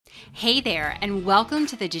Hey there, and welcome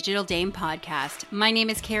to the Digital Dame Podcast. My name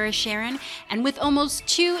is Kara Sharon, and with almost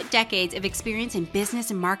 2 decades of experience in business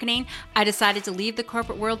and marketing, I decided to leave the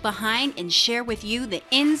corporate world behind and share with you the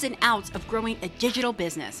ins and outs of growing a digital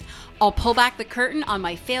business. I'll pull back the curtain on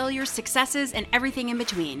my failures, successes, and everything in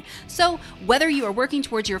between. So, whether you are working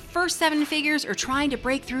towards your first 7 figures or trying to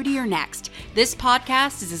break through to your next, this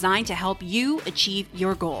podcast is designed to help you achieve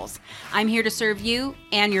your goals. I'm here to serve you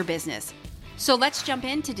and your business. So let's jump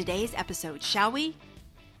into today's episode, shall we?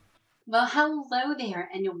 Well, hello there,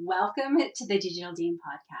 and welcome to the Digital Dame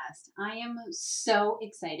Podcast. I am so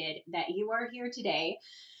excited that you are here today,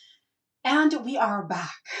 and we are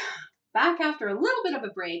back after a little bit of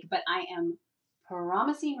a break, but I am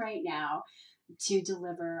promising right now to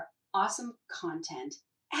deliver awesome content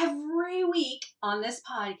every week on this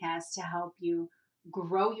podcast to help you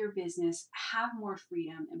grow your business, have more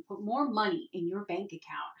freedom, and put more money in your bank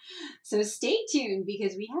account. So stay tuned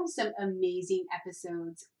because we have some amazing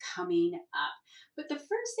episodes coming up. But the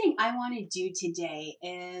first thing I want to do today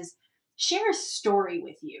is share a story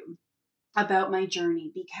with you about my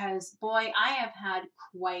journey because, boy, I have had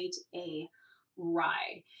quite a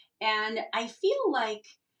ride. And I feel like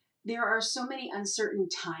there are so many uncertain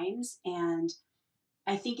times, and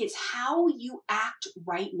I think it's how you act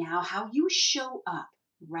right now, how you show up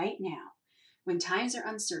right now when times are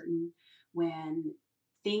uncertain, when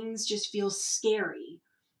things just feel scary.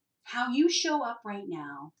 How you show up right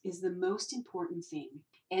now is the most important thing.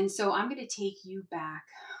 And so I'm going to take you back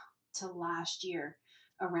to last year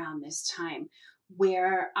around this time,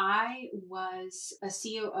 where I was a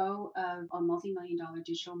COO of a multi-million-dollar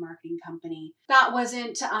digital marketing company. That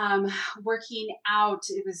wasn't working out.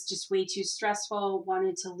 It was just way too stressful.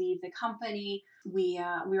 Wanted to leave the company. We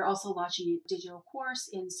were also launching a digital course,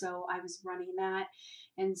 and so I was running that.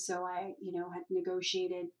 And so I, had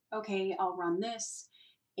negotiated, okay, I'll run this,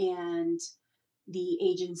 and the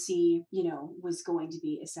agency, was going to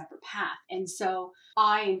be a separate path. And so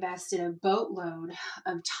I invested a boatload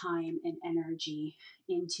of time and energy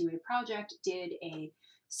into a project, did a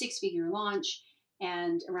 6-figure launch.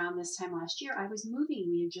 And around this time last year, I was moving.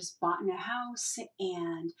 We had just bought a house,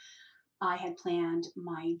 and I had planned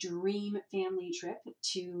my dream family trip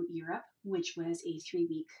to Europe, which was a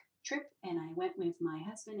 3-week trip, and I went with my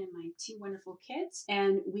husband and my 2 wonderful kids,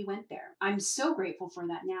 and we went there. I'm so grateful for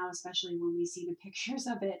that now, especially when we see the pictures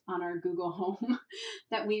of it on our Google Home,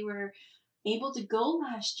 that we were able to go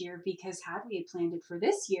last year, because had we had planned it for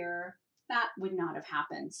this year, that would not have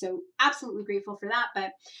happened. So absolutely grateful for that.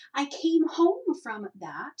 But I came home from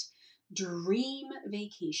that dream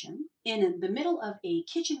vacation in the middle of a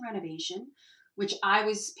kitchen renovation, which I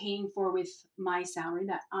was paying for with my salary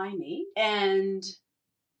that I made, and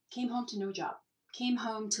came home to no job. Came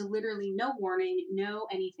home to literally no warning, no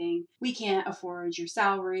anything. We can't afford your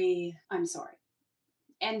salary. I'm sorry.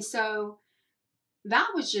 And so that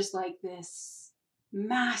was just like this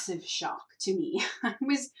massive shock to me. I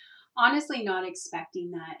was honestly not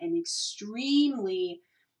expecting that, and extremely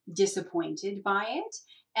disappointed by it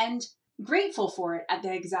and grateful for it at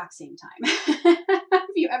the exact same time. Have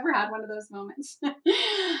you ever had one of those moments?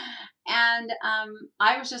 And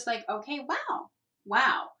I was just like, okay,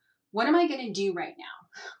 wow. What am I going to do right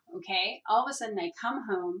now? Okay. All of a sudden I come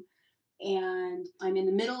home and I'm in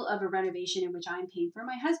the middle of a renovation in which I'm paying for.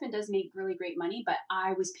 My husband does make really great money, but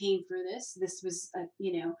I was paying for this. This was,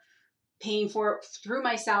 paying for it through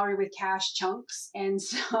my salary with cash chunks. And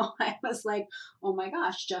so I was like, oh my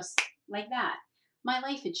gosh, just like that, my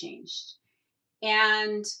life had changed.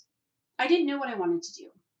 And I didn't know what I wanted to do.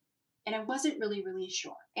 And I wasn't really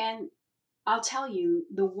sure. And I'll tell you,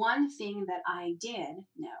 the one thing that I did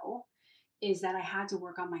know is that I had to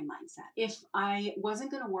work on my mindset. If I wasn't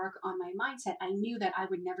going to work on my mindset, I knew that I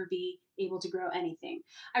would never be able to grow anything.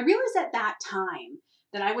 I realized at that time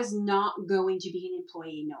that I was not going to be an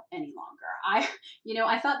employee any longer.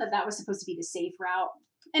 I thought that was supposed to be the safe route,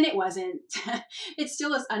 and it wasn't. It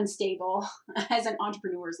still is unstable as an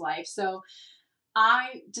entrepreneur's life. So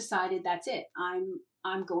I decided that's it.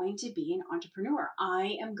 I'm going to be an entrepreneur.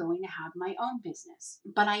 I am going to have my own business.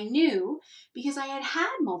 But I knew, because I had had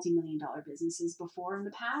multi-million-dollar businesses before in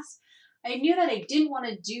the past, I knew that I didn't want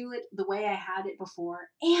to do it the way I had it before.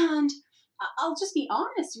 And I'll just be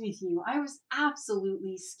honest with you, I was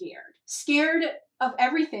absolutely scared. Scared of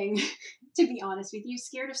everything, to be honest with you.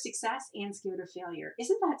 Scared of success and scared of failure.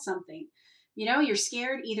 Isn't that something? You're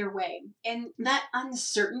scared either way. And that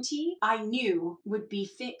uncertainty I knew would be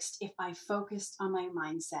fixed if I focused on my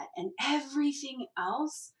mindset, and everything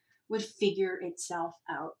else would figure itself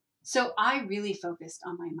out. So I really focused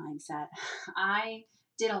on my mindset. I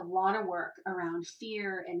did a lot of work around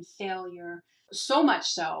fear and failure. So much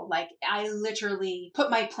so, like I literally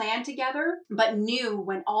put my plan together, but knew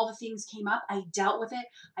when all the things came up, I dealt with it.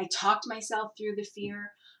 I talked myself through the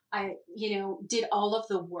fear. I, did all of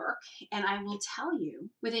the work. And I will tell you,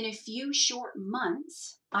 within a few short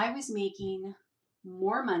months, I was making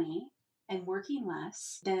more money and working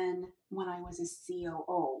less than when I was a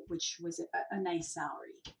COO, which was a nice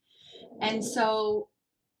salary. And so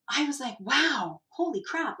I was like, wow, holy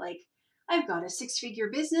crap. Like I've got a 6-figure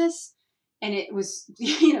business and it was,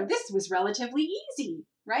 this was relatively easy,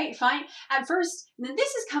 right? Fine. At first, and then this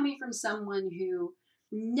is coming from someone who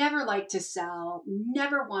never liked to sell,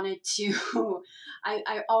 never wanted to.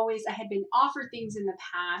 I had been offered things in the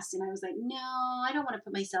past and I was like, no, I don't want to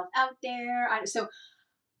put myself out there. So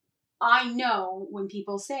I know when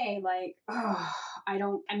people say like, oh,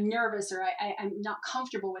 I'm nervous or I'm not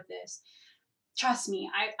comfortable with this. Trust me,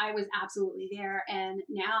 I was absolutely there. And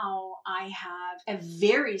now I have a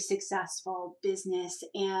very successful business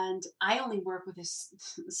and I only work with a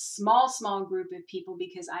small group of people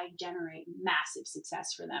because I generate massive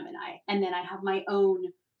success for them. And then I have my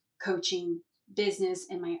own coaching business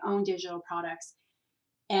and my own digital products.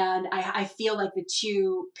 And I feel like the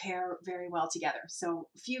two pair very well together. So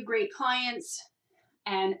a few great clients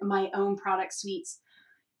and my own product suites.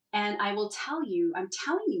 And I will tell you, I'm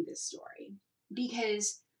telling you this story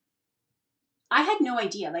because I had no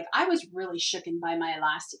idea. Like I was really shooken by my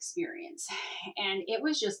last experience. And it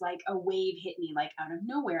was just like a wave hit me like out of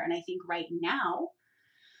nowhere. And I think right now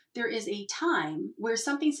there is a time where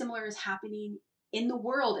something similar is happening in the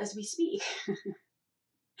world as we speak.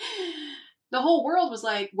 The whole world was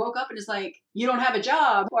like, woke up and is like, you don't have a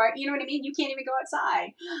job, or you know what I mean? You can't even go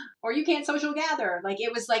outside, or you can't social gather. Like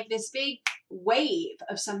it was like this big wave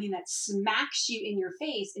of something that smacks you in your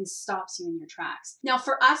face and stops you in your tracks. Now,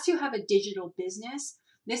 for us who have a digital business,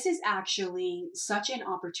 this is actually such an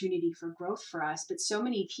opportunity for growth for us, but so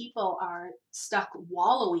many people are stuck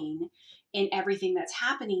wallowing in everything that's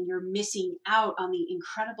happening. You're missing out on the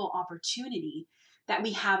incredible opportunity that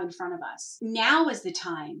we have in front of us. Now is the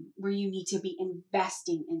time where you need to be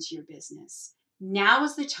investing into your business. Now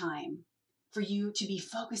is the time for you to be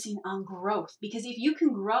focusing on growth, because if you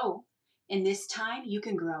can grow in this time, you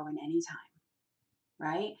can grow in any time,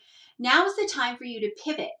 right? Now is the time for you to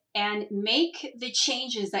pivot and make the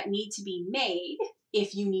changes that need to be made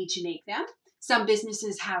if you need to make them. Some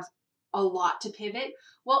businesses have a lot to pivot,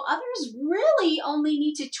 while others really only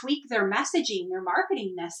need to tweak their messaging, their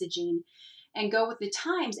marketing messaging, and go with the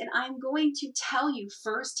times. And I'm going to tell you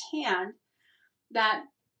firsthand that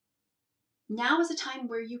now is a time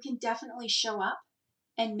where you can definitely show up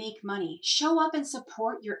and make money. Show up and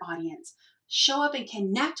support your audience. Show up and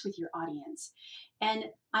connect with your audience.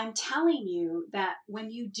 And I'm telling you that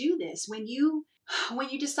when you do this, when you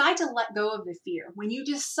decide to let go of the fear, when you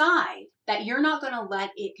decide that you're not going to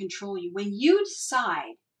let it control you, when you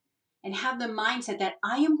decide and have the mindset that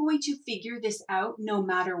I am going to figure this out no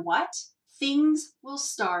matter what, things will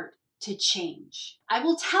start to change. I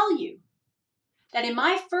will tell you that in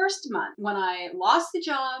my first month, when I lost the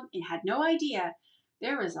job and had no idea,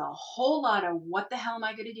 there was a whole lot of what the hell am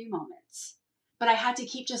I going to do moments. But I had to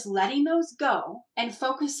keep just letting those go and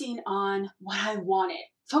focusing on what I wanted,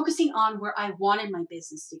 focusing on where I wanted my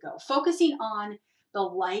business to go, focusing on the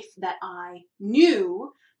life that I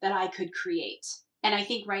knew that I could create. And I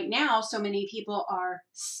think right now, so many people are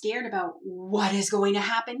scared about what is going to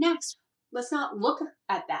happen next. Let's not look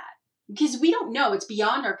at that because we don't know. It's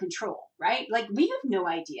beyond our control, right? Like we have no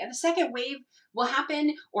idea. The second wave will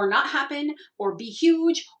happen or not happen or be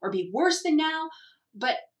huge or be worse than now.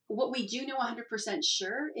 But what we do know 100%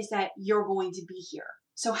 sure is that you're going to be here.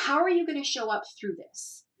 So how are you going to show up through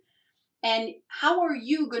this? And how are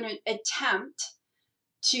you going to attempt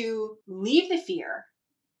to leave the fear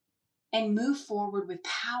and move forward with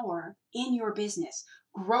power in your business?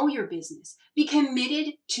 Grow your business. Be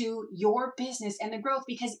committed to your business and the growth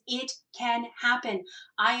because it can happen.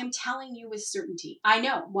 I am telling you with certainty. I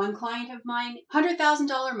know one client of mine,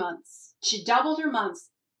 $100,000 months. She doubled her months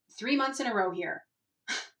 3 months in a row here.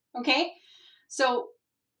 Okay? So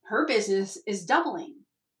her business is doubling.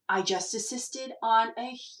 I just assisted on a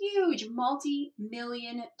huge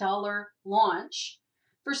multi-million-dollar launch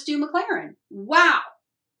for Stu McLaren. Wow.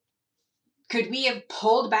 Could we have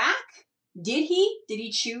pulled back? Did he? Did he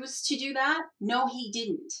choose to do that? No, he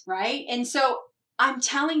didn't, right? And so I'm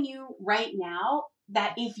telling you right now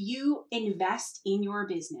that if you invest in your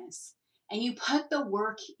business and you put the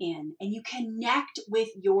work in and you connect with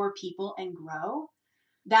your people and grow,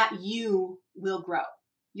 that you will grow.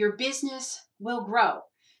 Your business will grow.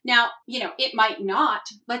 Now, it might not.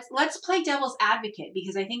 Let's play devil's advocate,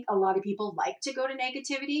 because I think a lot of people like to go to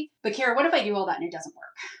negativity. But Kara, what if I do all that and it doesn't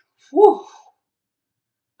work? Whew.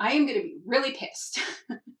 I am going to be really pissed.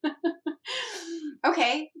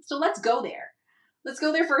 Okay, so let's go there. Let's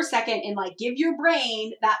go there for a second and give your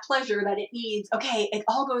brain that pleasure that it needs. Okay, it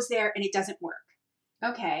all goes there and it doesn't work.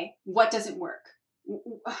 Okay, what doesn't work?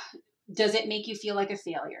 Does it make you feel like a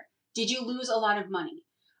failure? Did you lose a lot of money?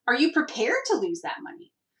 Are you prepared to lose that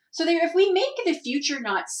money? So there, if we make the future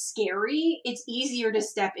not scary, it's easier to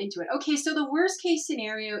step into it. Okay, so the worst case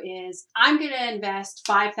scenario is I'm going to invest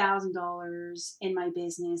 $5,000 in my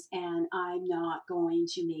business and I'm not going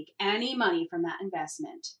to make any money from that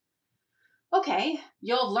investment. Okay,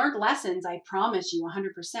 you'll have learned lessons, I promise you,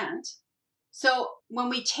 100%. So when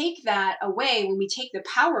we take that away, when we take the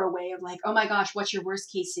power away of oh my gosh, what's your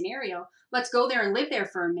worst case scenario? Let's go there and live there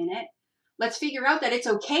for a minute. Let's figure out that it's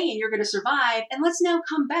okay and you're going to survive. And let's now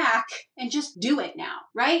come back and just do it now,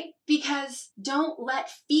 right? Because don't let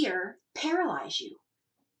fear paralyze you.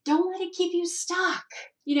 Don't let it keep you stuck.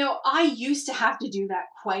 I used to have to do that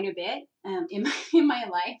quite a bit in my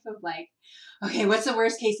life of okay, what's the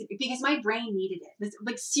worst case? Because my brain needed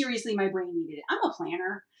it. Seriously, my brain needed it. I'm a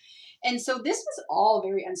planner. And so this was all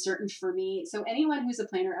very uncertain for me. So anyone who's a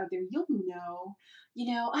planner out there, you'll know,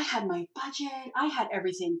 I had my budget, I had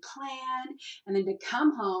everything planned. And then to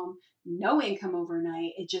come home, no income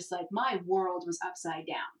overnight, it just my world was upside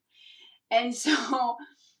down. And so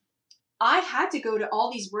I had to go to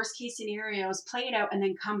all these worst case scenarios, play it out, and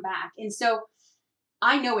then come back. And so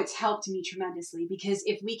I know it's helped me tremendously, because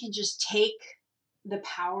if we can just take the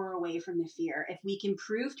power away from the fear, if we can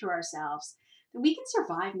prove to ourselves that we can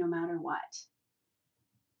survive no matter what,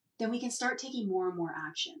 then we can start taking more and more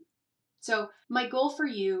action. So my goal for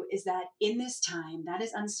you is that in this time that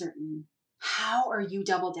is uncertain, how are you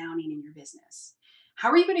double downing in your business?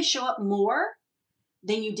 How are you going to show up more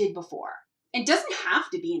than you did before? It doesn't have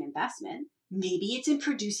to be an investment. Maybe it's in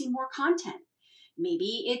producing more content.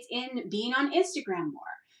 Maybe it's in being on Instagram more.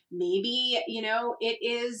 Maybe, it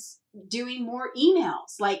is doing more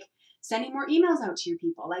emails, sending more emails out to your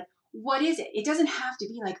people. What is it? It doesn't have to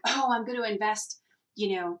be I'm going to invest,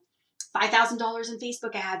 $5,000 in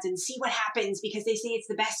Facebook ads and see what happens because they say it's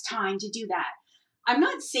the best time to do that. I'm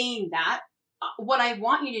not saying that. What I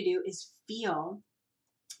want you to do is feel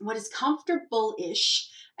what is comfortable-ish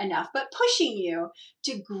enough, but pushing you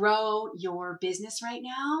to grow your business right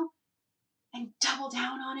now and double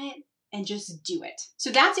down on it and just do it. So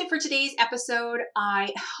that's it for today's episode.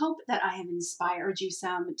 I hope that I have inspired you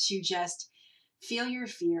some to just feel your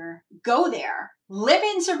fear, go there, live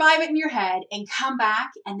it and survive it in your head, and come back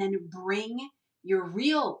and then bring your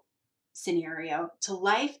real scenario to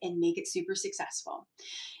life and make it super successful.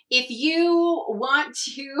 If you want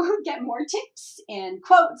to get more tips and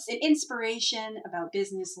quotes and inspiration about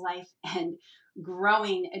business, life, and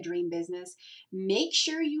growing a dream business, make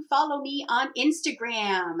sure you follow me on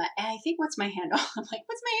Instagram. And I think, what's my handle? I'm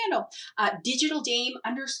what's my handle?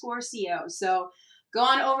 DigitalDame_CO. So go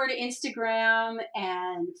on over to Instagram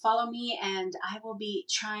and follow me, and I will be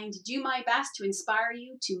trying to do my best to inspire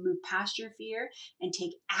you to move past your fear and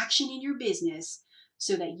take action in your business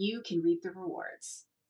so that you can reap the rewards.